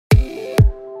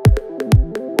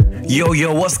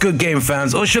Yo, what's good game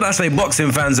fans, or should I say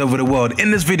boxing fans over the world? In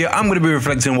this video, I'm going to be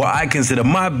reflecting on what I consider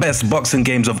my best boxing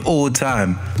games of all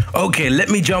time. Okay, let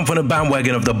me jump on the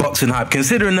bandwagon of the boxing hype.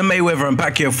 Considering the Mayweather and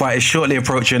Pacquiao fight is shortly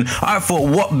approaching, I thought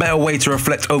what better way to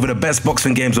reflect over the best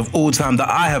boxing games of all time that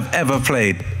I have ever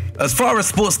played. As far as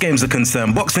sports games are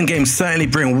concerned, boxing games certainly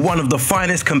bring one of the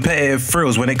finest competitive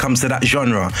thrills when it comes to that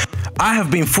genre. I have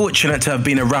been fortunate to have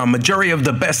been around majority of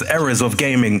the best eras of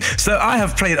gaming, so I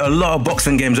have played a lot of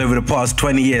boxing games over the past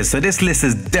 20 years, so this list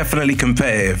is definitely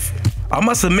competitive. I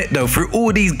must admit though, through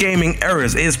all these gaming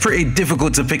eras, it is pretty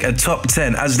difficult to pick a top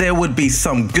 10, as there would be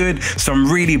some good, some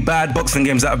really bad boxing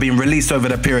games that have been released over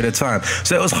that period of time,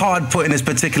 so it was hard putting this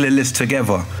particular list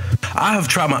together. I have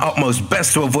tried my utmost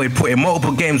best to avoid putting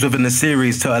multiple games within the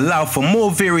series to allow for more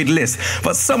varied lists,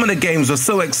 but some of the games were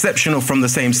so exceptional from the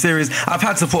same series, I've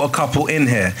had to put a couple in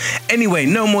here. Anyway,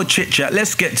 no more chit chat,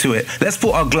 let's get to it. Let's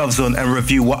put our gloves on and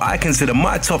review what I consider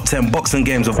my top 10 boxing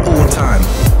games of all time.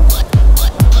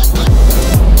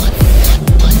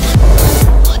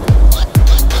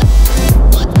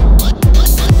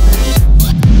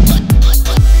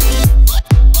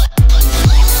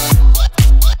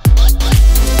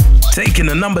 Taking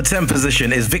the number 10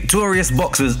 position is Victorious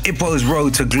Boxers Ippo's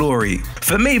Road to Glory.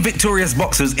 For me, Victorious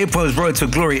Boxers Ippo's Road to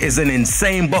Glory is an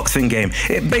insane boxing game.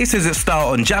 It bases its style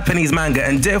on Japanese manga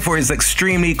and therefore is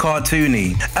extremely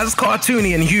cartoony. As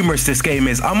cartoony and humorous this game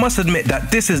is, I must admit that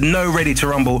this is no Ready to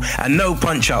Rumble and no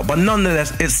Punch Out, but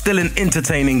nonetheless, it's still an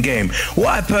entertaining game. What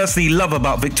I personally love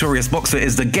about Victorious Boxer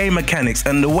is the game mechanics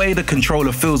and the way the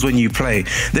controller feels when you play.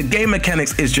 The game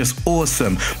mechanics is just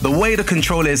awesome. The way the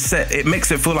controller is set, it makes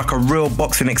it feel like a real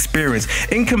boxing experience.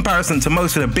 In comparison to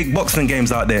most of the big boxing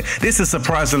games out there, this is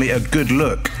surprisingly a good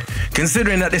look.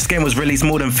 Considering that this game was released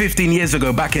more than 15 years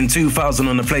ago back in 2000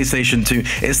 on the PlayStation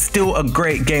 2, it's still a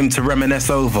great game to reminisce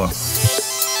over.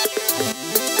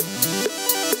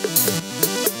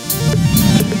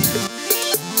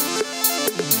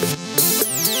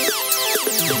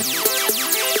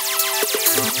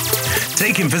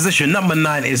 Taking position number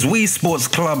 9 is Wii Sports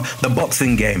Club, the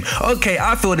boxing game. Okay,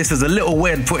 I feel this is a little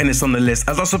weird putting this on the list,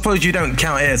 as I suppose you don't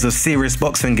count it as a serious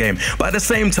boxing game, but at the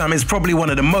same time it's probably one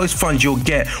of the most fun you'll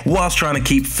get whilst trying to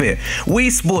keep fit.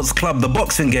 Wii Sports Club, the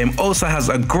boxing game, also has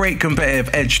a great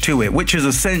competitive edge to it, which is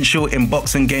essential in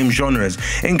boxing game genres.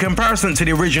 In comparison to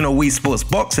the original Wii Sports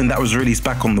Boxing that was released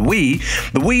back on the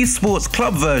Wii Sports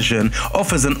Club version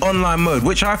offers an online mode,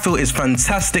 which I feel is a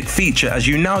fantastic feature, as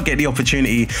you now get the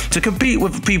opportunity to compete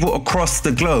with people across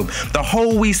the globe. The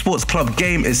whole Wii Sports Club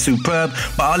game is superb,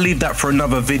 but I'll leave that for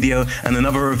another video and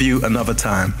another review another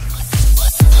time.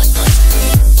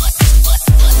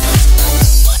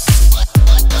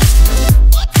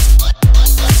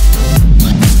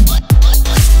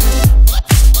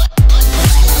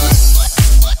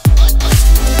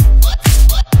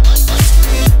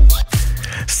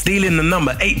 Stealing the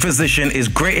number 8 position is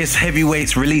Greatest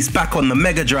Heavyweights, released back on the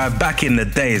Mega Drive back in the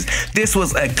days. This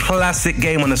was a classic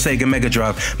game on the Sega Mega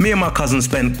Drive. Me and my cousin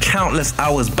spent countless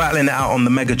hours battling it out on the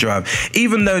Mega Drive.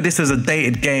 Even though this is a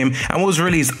dated game and was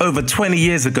released over 20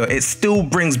 years ago, it still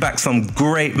brings back some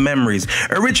great memories.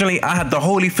 Originally, I had the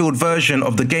Holyfield version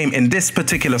of the game in this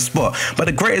particular spot, but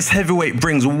the Greatest Heavyweight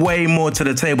brings way more to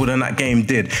the table than that game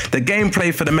did. The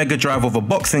gameplay for the Mega Drive of a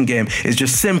boxing game is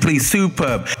just simply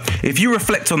superb. If you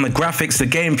reflect on the graphics, the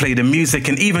gameplay, the music,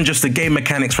 and even just the game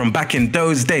mechanics from back in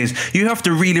those days, you have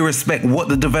to really respect what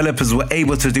the developers were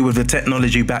able to do with the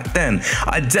technology back then.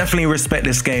 I definitely respect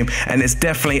this game, and it's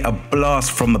definitely a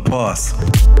blast from the past.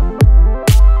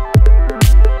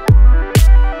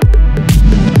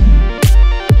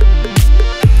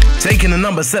 Taking the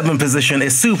number 7 position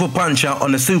is Super Punch Out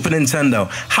on the Super Nintendo.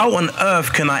 How on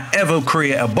earth can I ever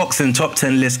create a boxing top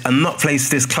 10 list and not place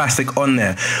this classic on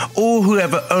there? All who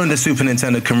ever owned a Super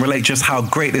Nintendo can relate just how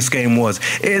great this game was.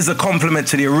 It is a compliment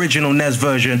to the original NES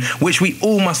version, which we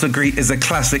all must agree is a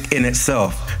classic in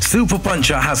itself. Super Punch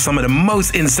Out has some of the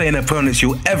most insane opponents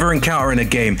you'll ever encounter in a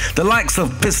game. The likes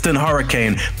of Piston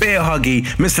Hurricane, Bear Huggy,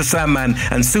 Mr. Sandman,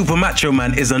 and Super Macho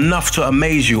Man is enough to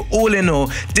amaze you. All in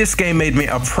all, this game made me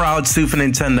a proud Super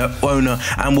Nintendo owner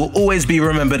and will always be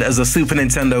remembered as a Super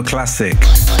Nintendo classic.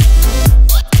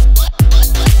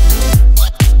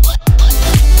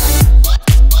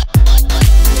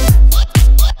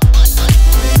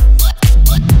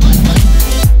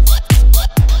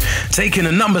 Taking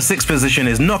the number 6 position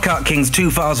is Knockout Kings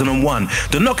 2001.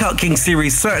 The Knockout Kings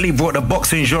series certainly brought the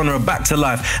boxing genre back to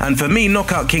life, and for me,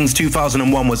 Knockout Kings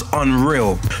 2001 was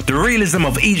unreal. The realism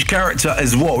of each character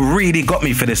is what really got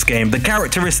me for this game. The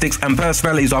characteristics and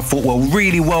personalities I thought were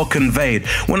really well conveyed.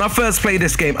 When I first played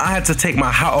this game, I had to take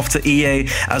my hat off to EA,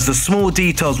 as the small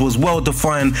details was well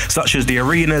defined, such as the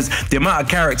arenas, the amount of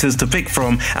characters to pick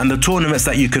from, and the tournaments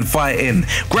that you could fight in.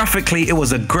 Graphically, it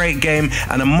was a great game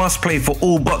and a must play for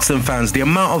all boxing fans. The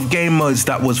amount of game modes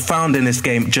that was found in this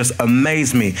game just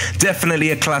amazed me.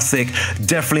 Definitely a classic,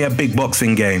 definitely a big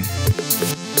boxing game.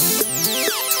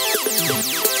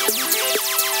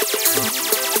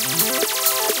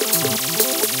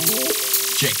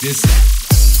 Check this out.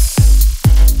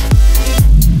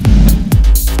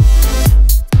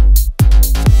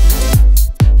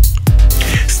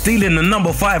 Stealing the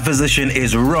number 5 position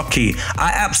is Rocky.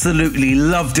 I absolutely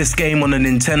love this game on the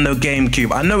Nintendo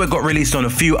GameCube. I know it got released on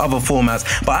a few other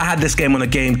formats, but I had this game on a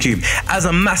GameCube. As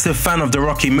a massive fan of the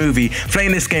Rocky movie,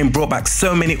 playing this game brought back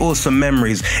so many awesome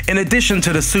memories. In addition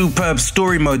to the superb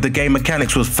story mode, the game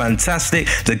mechanics was fantastic.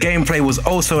 The gameplay was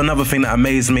also another thing that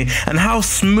amazed me, and how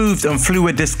smooth and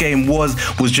fluid this game was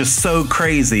just so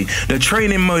crazy. The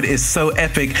training mode is so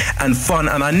epic and fun,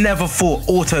 and I never thought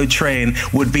auto train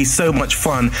would be so much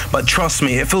fun. But trust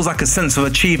me, it feels like a sense of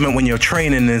achievement when you're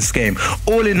training in this game.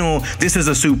 All in all, this is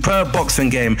a superb boxing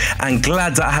game, and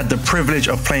glad that I had the privilege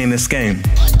of playing this game.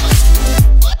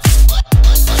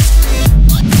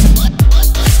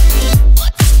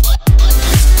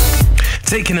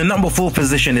 Taking the number 4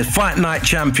 position is Fight Night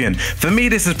Champion. For me,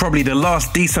 this is probably the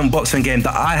last decent boxing game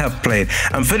that I have played,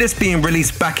 and for this being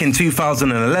released back in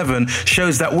 2011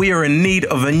 shows that we are in need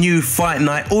of a new Fight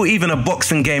Night or even a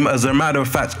boxing game, as a matter of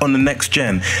fact, on the next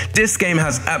gen. This game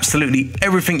has absolutely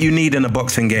everything you need in a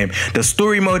boxing game. The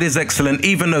story mode is excellent,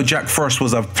 even though Jack Frost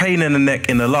was a pain in the neck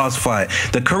in the last fight.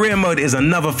 The career mode is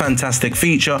another fantastic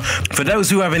feature. For those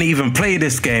who haven't even played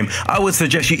this game, I would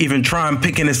suggest you even try and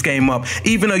picking this game up.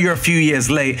 Even though you're a few years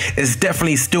late, it's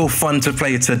definitely still fun to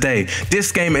play today.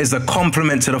 This game is a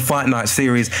complement to the Fight Night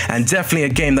series, and definitely a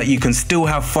game that you can still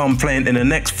have fun playing in the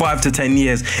next 5 to 10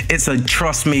 years. It's a,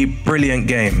 trust me, brilliant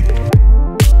game.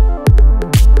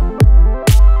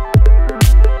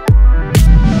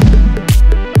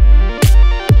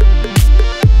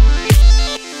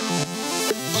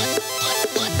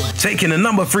 Taking the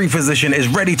number 3 position is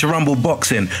Ready to Rumble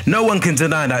Boxing. No one can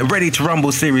deny that Ready to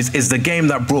Rumble series is the game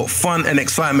that brought fun and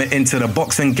excitement into the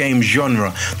boxing game genre.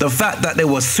 The fact that there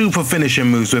were super finishing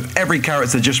moves with every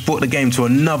character just brought the game to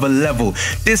another level.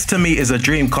 This to me is a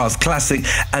Dreamcast classic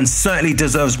and certainly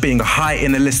deserves being high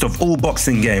in the list of all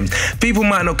boxing games. People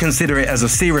might not consider it as a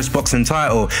serious boxing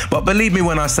title, but believe me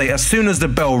when I say, as soon as the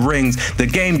bell rings, the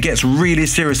game gets really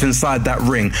serious inside that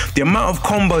ring. The amount of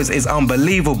combos is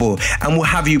unbelievable and will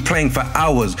have you playing for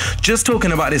hours. Just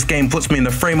talking about this game puts me in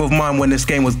the frame of mind when this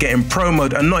game was getting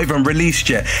promoed and not even released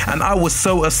yet, and I was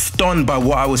so astonished by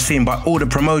what I was seeing, by all the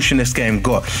promotion this game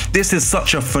got. This is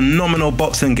such a phenomenal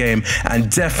boxing game and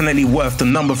definitely worth the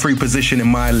number 3 position in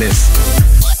my list.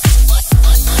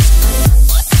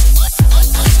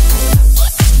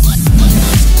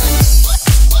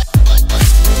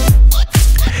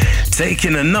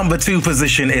 Taking the number 2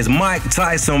 position is Mike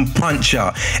Tyson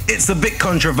Punch-Out. It's a bit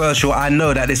controversial, I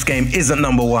know that this game isn't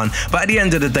number 1, but at the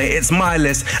end of the day, it's my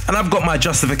list, and I've got my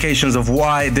justifications of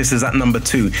why this is at number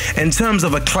 2. In terms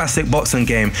of a classic boxing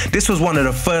game, this was one of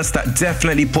the first that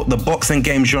definitely put the boxing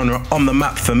game genre on the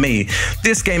map for me.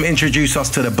 This game introduced us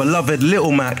to the beloved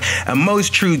Little Mac, and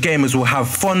most true gamers will have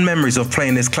fond memories of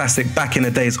playing this classic back in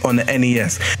the days on the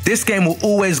NES. This game will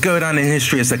always go down in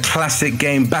history as a classic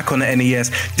game back on the NES.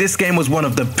 This game was one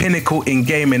of the pinnacle in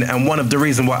gaming and one of the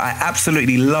reasons why I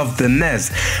absolutely love the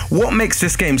NES. What makes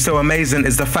this game so amazing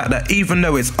is the fact that even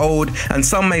though it's old and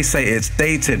some may say it's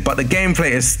dated, but the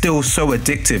gameplay is still so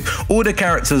addictive. All the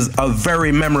characters are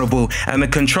very memorable and the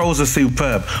controls are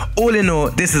superb. All in all,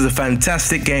 this is a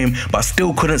fantastic game, but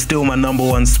still couldn't steal my number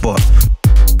 1 spot.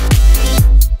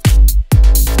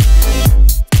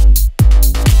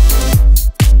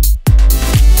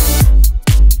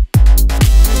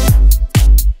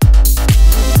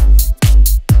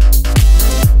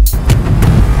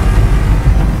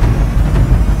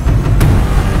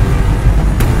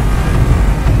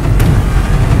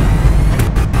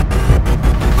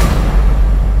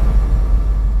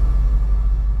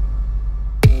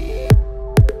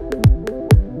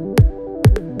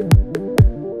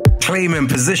 claim in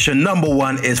position number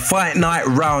 1 is Fight Night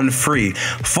Round 3.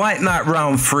 Fight Night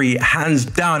Round 3, hands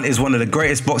down, is one of the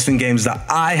greatest boxing games that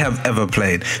I have ever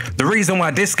played. The reason why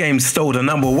this game stole the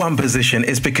number 1 position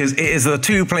is because it is a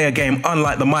 2-player game,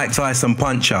 unlike the Mike Tyson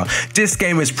Punch-Out. This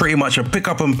game is pretty much a pick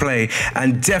up and play,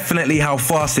 and definitely how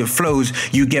fast it flows,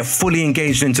 you get fully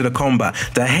engaged into the combat.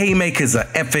 The haymakers are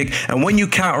epic, and when you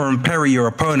counter and parry your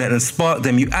opponent and spark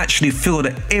them, you actually feel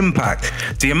the impact.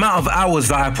 The amount of hours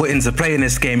that I put into playing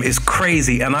this game is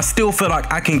crazy, and I still feel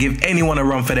like I can give anyone a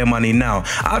run for their money now.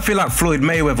 I feel like Floyd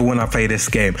Mayweather when I play this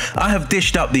game. I have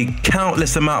dished up the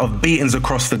countless amount of beatings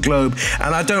across the globe,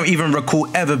 and I don't even recall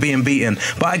ever being beaten,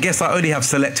 but I guess I only have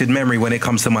selected memory when it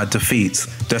comes to my defeats.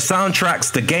 The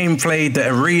soundtracks, the gameplay, the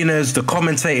arenas, the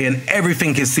commentating,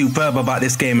 everything is superb about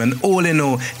this game, and all in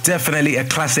all, definitely a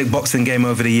classic boxing game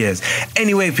over the years.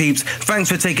 Anyway peeps,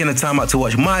 thanks for taking the time out to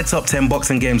watch my top 10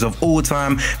 boxing games of all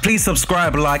time. Please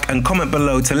subscribe, like and comment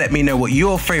below to let me know what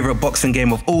your favorite boxing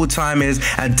game of all time is,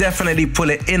 and definitely put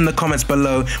it in the comments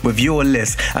below with your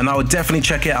list, and I will definitely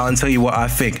check it out and tell you what I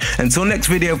think. Until next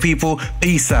video people,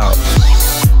 peace out.